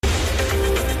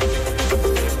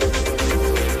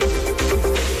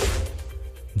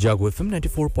জাগো FM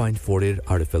 94.4 এর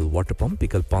RFL water pump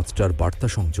বিকাল ৫টার বার্তা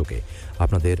সংযোগে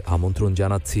আপনাদের আমন্ত্রণ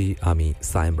জানাচ্ছি আমি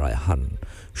সায়েম রায়হান।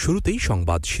 শুরুতেই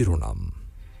সংবাদ শিরোনাম।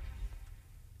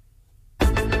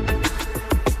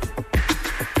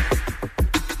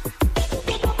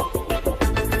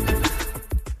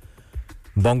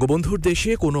 বঙ্গবন্ধুর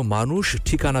দেশে কোনো মানুষ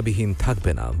ঠিকানাবিহীন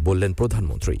থাকবে না বললেন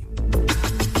প্রধানমন্ত্রী।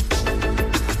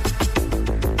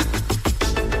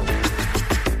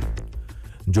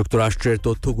 যুক্তরাষ্ট্রের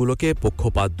তথ্যগুলোকে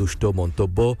পক্ষপাতদুষ্ট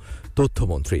মন্তব্য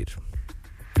তথ্যমন্ত্রীর।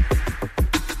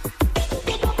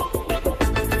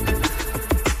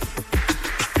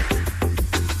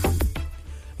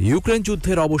 ইউক্রেন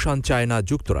যুদ্ধের অবসান চায় না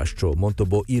যুক্তরাষ্ট্র,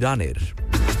 মন্তব্য ইরানের।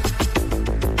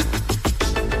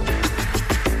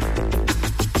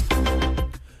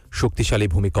 শক্তিশালী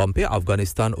ভূমিকম্পে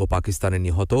আফগানিস্তান ও পাকিস্তানে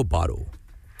নিহত ১২।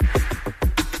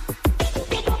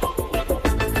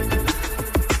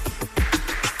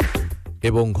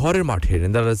 এবং ঘরের মাঠে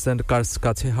নেদারল্যান্ডসের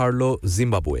কাছে হারল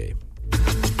জিম্বাবুয়ে।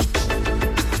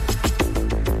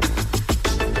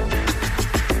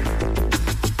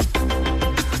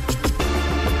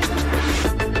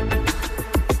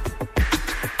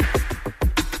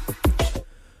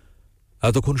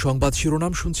 এতক্ষণ সংবাদ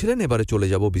শিরোনাম শুনছিলেন, এবারে চলে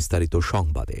যাব বিস্তারিত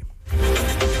সংবাদে।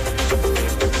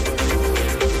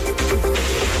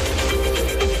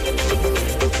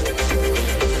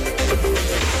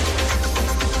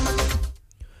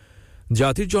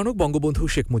 জাতির জনক বঙ্গবন্ধু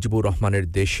শেখ মুজিবুর রহমানের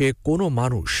দেশে কোনো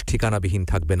মানুষ ঠিকানাবিহীন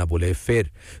থাকবে না বলে ফের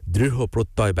দৃঢ়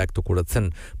প্রত্যয় ব্যক্ত করেছেন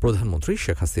প্রধানমন্ত্রী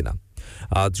শেখ হাসিনা।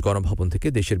 আজ গণভবন থেকে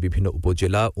দেশের বিভিন্ন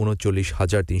উপজেলা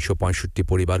 ৩৯,৩৬৫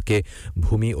 পরিবারকে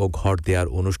ভূমি ও ঘর দেওয়ার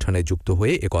অনুষ্ঠানে যুক্ত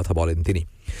হয়ে একথা বলেন তিনি।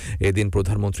 এদিন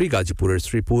প্রধানমন্ত্রী গাজীপুরের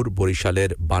শ্রীপুর, বরিশালের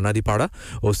বানারীপাড়া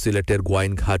ও সিলেটের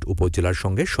গোয়াইনঘাট উপজেলার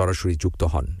সঙ্গে সরাসরি যুক্ত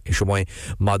হন। এ সময়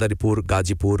মাদারীপুর,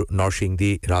 গাজীপুর,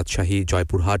 নরসিংদী, রাজশাহী,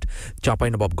 জয়পুরহাট,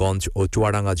 চাঁপাইনবাবগঞ্জ ও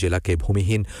চুয়াডাঙ্গা জেলাকে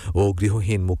ভূমিহীন ও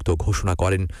গৃহহীন মুক্ত ঘোষণা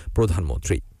করেন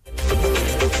প্রধানমন্ত্রী।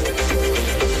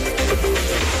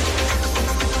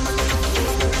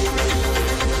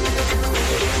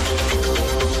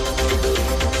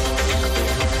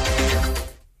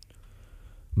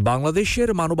 বাংলাদেশের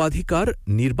মানবাধিকার,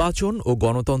 নির্বাচন ও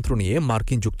গণতন্ত্র নিয়ে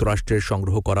মার্কিন যুক্তরাষ্ট্রের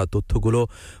সংগ্রহ করা তথ্যগুলো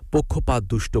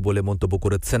পক্ষপাতদুষ্ট বলে মন্তব্য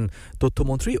করেছেন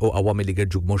তথ্যমন্ত্রী ও আওয়ামী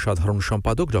লীগের যুগ্ম সাধারণ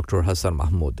সম্পাদক ড হাসান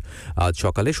মাহমুদ। আজ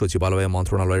সকালে সচিবালয়ে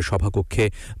মন্ত্রণালয়ের সভাকক্ষে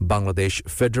Bangladesh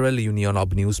federal union of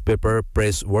news paper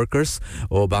press workers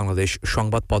ও বাংলাদেশ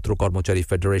সংবাদপত্র কর্মচারী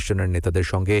ফেডারেশনের নেতাদের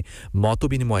সঙ্গে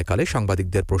মতবিনিময়কালে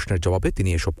সাংবাদিকদের প্রশ্নের জবাবে তিনি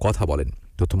এসব কথা বলেন।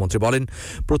 তথ্যমন্ত্রী বলেন,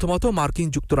 প্রথমত মার্কিন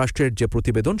যুক্তরাষ্ট্রের যে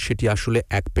প্রতিবেদন সেটি আসলে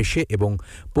একপেশে এবং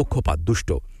পক্ষপাতদুষ্ট।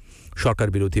 সরকার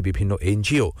বিরোধী বিভিন্ন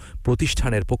এনজিও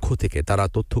প্রতিষ্ঠানের পক্ষ থেকে তারা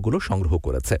তথ্যগুলো সংগ্রহ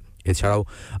করেছে। এছাড়াও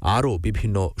আরও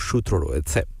বিভিন্ন সূত্র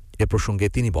রয়েছে। এ প্রসঙ্গে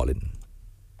তিনি বলেন,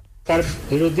 তার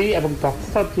বিরোধী এবং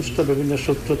পক্ষপাতদুষ্ট বিভিন্ন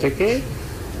সূত্র থেকে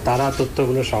তারা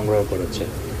তথ্যগুলো সংগ্রহ করেছে।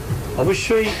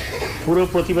 অবশ্যই পুরো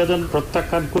প্রতিবেদন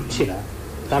প্রত্যাখ্যান করছি না,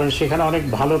 কারণ সেখানে অনেক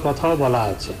ভালো কথাও বলা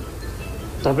আছে।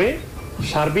 তবে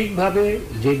সার্বিকভাবে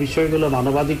যে বিষয়গুলো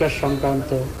মানবাধিকার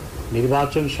সংক্রান্ত,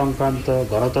 নির্বাচন সংক্রান্ত,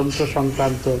 গণতন্ত্র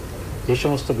সংক্রান্ত যে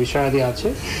সমস্ত বিষয়াদি আছে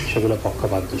সেগুলো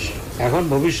পক্ষপাতদুষ্ট। এখন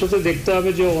ভবিষ্যতে দেখতে হবে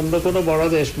যে অন্য কোনো বড়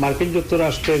দেশ মার্কিন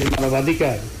যুক্তরাষ্ট্রের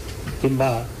মানবাধিকার কিংবা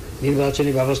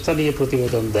নির্বাচনী ব্যবস্থা নিয়ে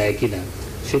প্রতিবেদন দেয় কিনা,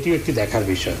 সেটিও একটি দেখার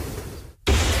বিষয়।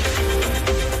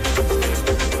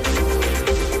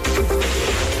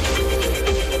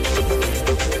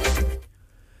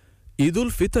 ঈদ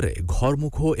উল ফিতরে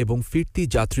ঘরমুখো এবং ফিরতি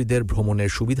যাত্রীদের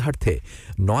ভ্রমণের সুবিধার্থে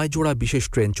 ৯ জোড়া বিশেষ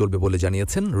ট্রেন চলবে বলে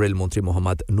জানিয়েছেন রেলমন্ত্রী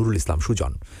মোহাম্মদ নুরুল ইসলাম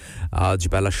সুজন। আজ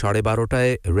বেলা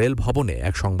 12:30টায় রেল ভবনে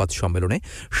এক সংবাদ সম্মেলনে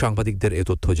সাংবাদিকদের এ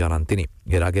তথ্য জানান তিনি।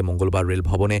 এর আগে মঙ্গলবার রেল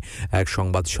ভবনে এক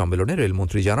সংবাদ সম্মেলনে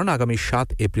রেলমন্ত্রী জানান, আগামী ৭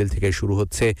 এপ্রিল থেকে শুরু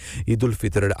হচ্ছে ঈদ উল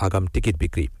ফিতরের আগাম টিকিট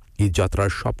বিক্রি। ঈদ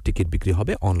যাত্রার সব টিকিট বিক্রি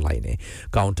হবে অনলাইনে,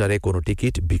 কাউন্টারে কোনো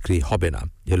টিকিট বিক্রি হবে না।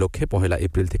 এ লক্ষ্যে ১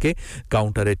 এপ্রিল থেকে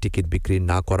কাউন্টারে টিকিট বিক্রি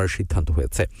না করার সিদ্ধান্ত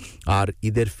হয়েছে। আর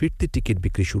ঈদের ফিরতি টিকিট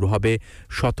বিক্রি শুরু হবে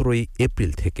 ১৭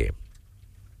 এপ্রিল থেকে।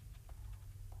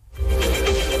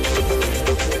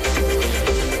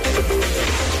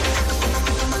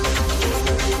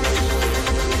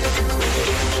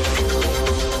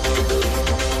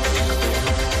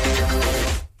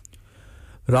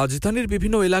 রাজধানীর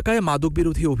বিভিন্ন এলাকায় মাদক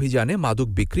বিরোধী অভিযানে মাদক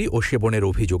বিক্রি ও সেবনের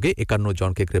অভিযোগে ৫১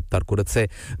 জনকে গ্রেপ্তার করেছে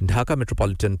ঢাকা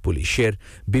মেট্রোপলিটন পুলিশের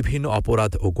বিভিন্ন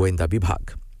অপরাধ ও গোয়েন্দা বিভাগ।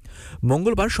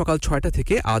 মঙ্গলবার সকাল ৬টা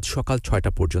থেকে আজ সকাল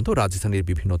 ৬টা পর্যন্ত রাজধানীর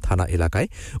বিভিন্ন থানা এলাকায়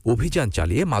অভিযান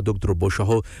চালিয়ে মাদকদ্রব্যসহ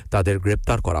তাদের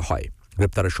গ্রেপ্তার করা হয়।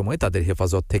 গ্রেপ্তারের সময় তাদের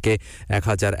হেফাজত থেকে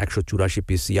 ১,১৮৪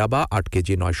 পিস ইয়াবা, ৮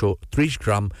 কেজি ৯৩০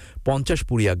 গ্রাম ৫০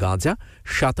 পুড়িয়া গাঁজা,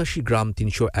 ৮৭ গ্রাম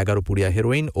 ৩১১ পুড়িয়া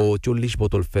হেরোইন ও ৪০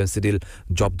 বোতল ফেন্সিডিল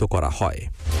জব্দ করা হয়।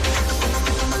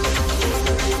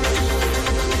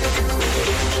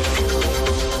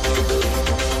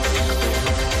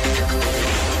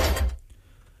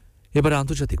 এবার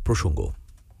আন্তর্জাতিক প্রসঙ্গ।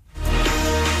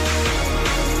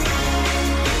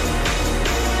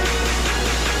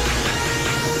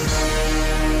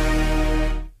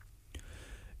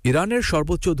 ইরানের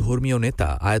সর্বোচ্চ ধর্মীয় নেতা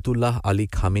আয়াতুল্লাহ আলী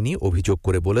খামেনি অভিযোগ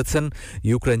করে বলেছেন,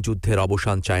 ইউক্রেন যুদ্ধের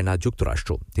অবসান চায় না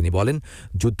যুক্তরাষ্ট্র। তিনি বলেন,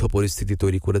 যুদ্ধ পরিস্থিতি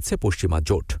তৈরি করেছে পশ্চিমা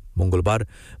জোট। মঙ্গলবার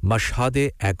মাশহাদে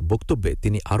এক বক্তব্যে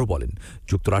তিনি আরও বলেন,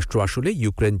 যুক্তরাষ্ট্র আসলে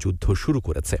ইউক্রেন যুদ্ধ শুরু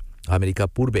করেছে। আমেরিকা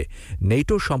পূর্বে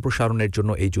নেটো সম্প্রসারণের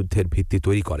জন্য এই যুদ্ধের ভিত্তি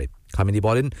তৈরি করে। খামেনি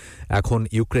বলেন, এখন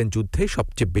ইউক্রেন যুদ্ধে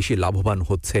সবচেয়ে বেশি লাভবান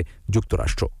হচ্ছে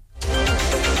যুক্তরাষ্ট্র।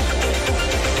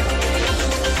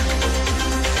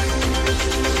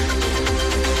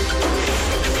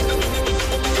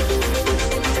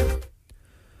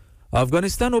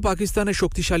 আফগানিস্তান ও পাকিস্তানের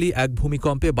শক্তিশালী এক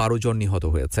ভূমিকম্পে ১২ জন নিহত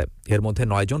হয়েছে। এর মধ্যে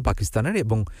 ৯ জন পাকিস্তানের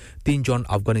এবং ৩ জন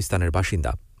আফগানিস্তানের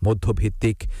বাসিন্দা।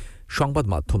 মধ্যভিত্তিক সংবাদ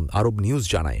মাধ্যম আরব নিউজ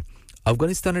জানায়,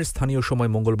 আফগানিস্তানের স্থানীয়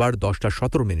সময় মঙ্গলবার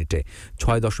 ১০:১৭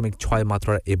 ৬.৬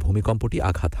 মাত্রার এ ভূমিকম্পটি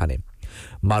আঘাত হানে।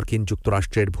 মার্কিন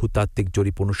যুক্তরাষ্ট্রের ভূতাত্ত্বিক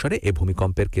জরিপ অনুসারে এ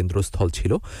ভূমিকম্পের কেন্দ্রস্থল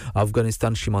ছিল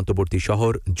আফগানিস্তান সীমান্তবর্তী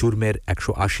শহর জুরমের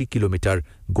 ১৮০ কিলোমিটার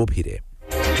গভীরে।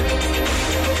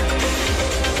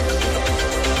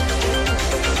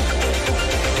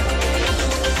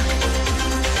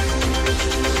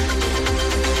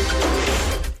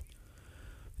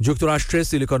 যুক্তরাষ্ট্রের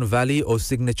সিলিকন ভ্যালি ও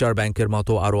সিগনেচার ব্যাংকের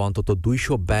মতো আরও অন্তত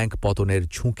 ২০০ ব্যাংক পতনের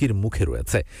ঝুঁকির মুখে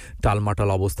রয়েছে। টালমাটাল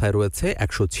অবস্থায় রয়েছে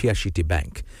 ১৮৬টি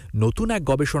ব্যাংক। নতুন এক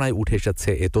গবেষণায় উঠে এসেছে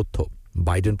এ তথ্য।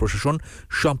 বাইডেন প্রশাসন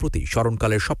সম্প্রতি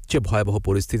স্মরণকালের সবচেয়ে ভয়াবহ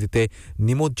পরিস্থিতিতে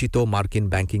নিমজ্জিত মার্কিন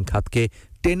ব্যাংকিং খাতকে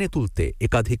টেনে তুলতে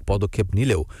একাধিক পদক্ষেপ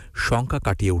নিলেও শঙ্কা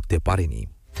কাটিয়ে উঠতে পারেনি।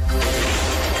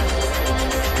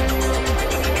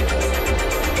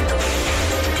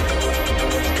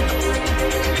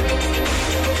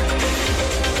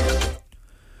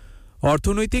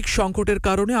 অর্থনৈতিক সংকটের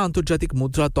কারণে আন্তর্জাতিক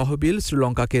মুদ্রা তহবিল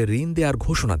শ্রীলঙ্কাকে ঋণ দেওয়ার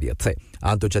ঘোষণা দিয়েছে।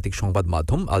 আন্তর্জাতিক সংবাদ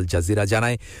মাধ্যম আল জাজিরা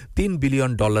জানায়, $৩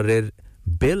 বিলিয়ন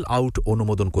বেল আউট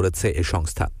অনুমোদন করেছে এ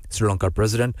সংস্থা। শ্রীলঙ্কার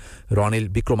প্রেসিডেন্ট রনিল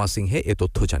বিক্রমাসিংহে এ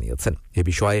তথ্য জানিয়েছেন। এ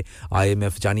বিষয়ে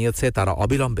আইএমএফ জানিয়েছে, তারা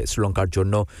অবিলম্বে শ্রীলঙ্কার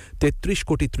জন্য $৩৩.৩০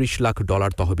 কোটি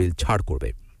তহবিল ছাড় করবে।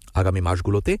 আগামী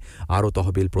মাসগুলোতে আরও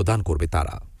তহবিল প্রদান করবে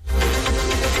তারা।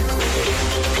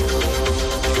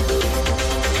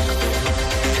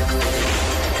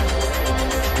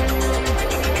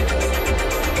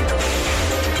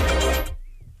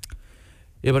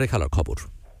 এবারে খেলার খবর।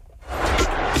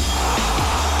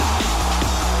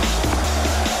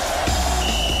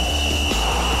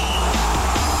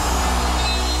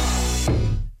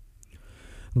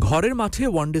 ঘরের মাঠে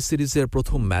ওয়ানডে সিরিজের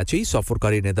প্রথম ম্যাচেই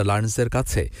সফরকারী নেদারল্যান্ডসের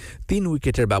কাছে ৩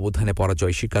 উইকেটের ব্যবধানে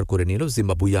পরাজয় স্বীকার করে নিল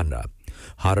জিম্বাবুইয়ানরা।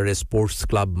 হারারে স্পোর্টস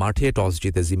ক্লাব মাঠে টস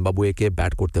জিতে জিম্বাবুয়েকে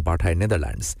ব্যাট করতে পাঠায়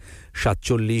নেদারল্যান্ডস।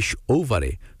 ৪৭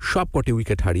 ওভারে সবকটি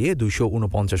উইকেট হারিয়ে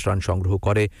 ২৪৯ রান সংগ্রহ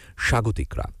করে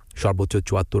স্বাগতিকরা। সর্বোচ্চ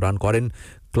 ৭৪ রান করেন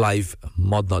ক্লাইভ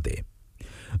মদনদে।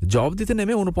 জবাব দিতে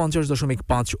নেমে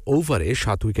 ৪৯.৫ ওভারে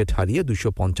 ৭ উইকেট হারিয়ে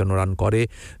 ২৫৫ রান করে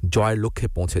জয়ের লক্ষ্যে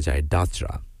পৌঁছে যায়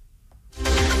ডাচরা।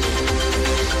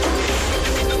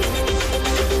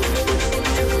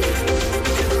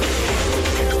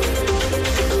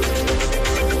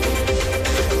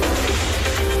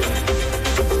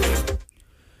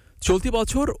 চলতি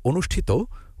বছর অনুষ্ঠিত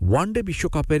ওয়ানডে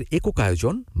বিশ্বকাপের একক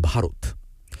আয়োজন ভারত।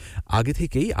 আগে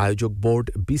থেকেই আয়োজক বোর্ড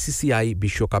বিসিসিআই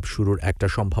বিশ্বকাপ শুরুর একটা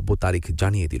সম্ভাব্য তারিখ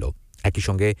জানিয়ে দিল। একই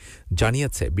সঙ্গে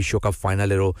জানিয়েছে বিশ্বকাপ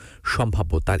ফাইনালেরও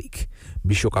সম্ভাব্য তারিখ।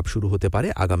 বিশ্বকাপ শুরু হতে পারে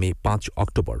আগামী ৫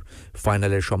 অক্টোবর।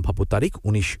 ফাইনালের সম্ভাব্য তারিখ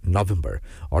 ১৯ নভেম্বর।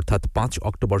 অর্থাৎ ৫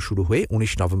 অক্টোবর শুরু হয়ে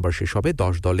 ১৯ নভেম্বর শেষ হবে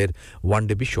 ১০ দলের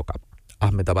ওয়ানডে বিশ্বকাপ।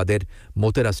 আহমেদাবাদের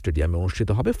মোতেরা স্টেডিয়ামে অনুষ্ঠিত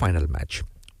হবে ফাইনাল ম্যাচ।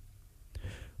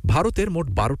 ভারতের মোট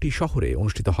 ১২টি শহরে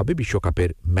অনুষ্ঠিত হবে বিশ্বকাপের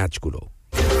ম্যাচগুলো।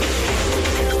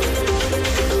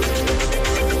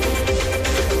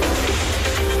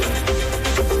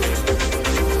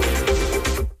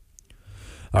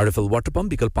 আরএফএল ওয়াটার পাম্প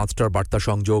বিকাল ৫টার বার্তা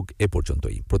সংযোগ এ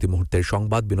পর্যন্তই। প্রতি মুহূর্তের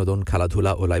সংবাদ, বিনোদন,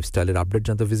 খেলাধুলা ও লাইফস্টাইলের আপডেট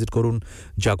জানতে ভিজিট করুন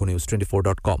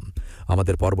jagonews24.com।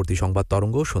 আমাদের পরবর্তী সংবাদ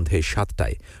তরঙ্গ সন্ধে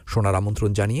 ৭টায় শোনার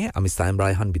আমন্ত্রণ জানিয়ে আমি সায়েম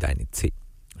রায়হান বিদায় নিচ্ছি।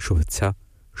 শুভেচ্ছা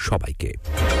সবাইকে।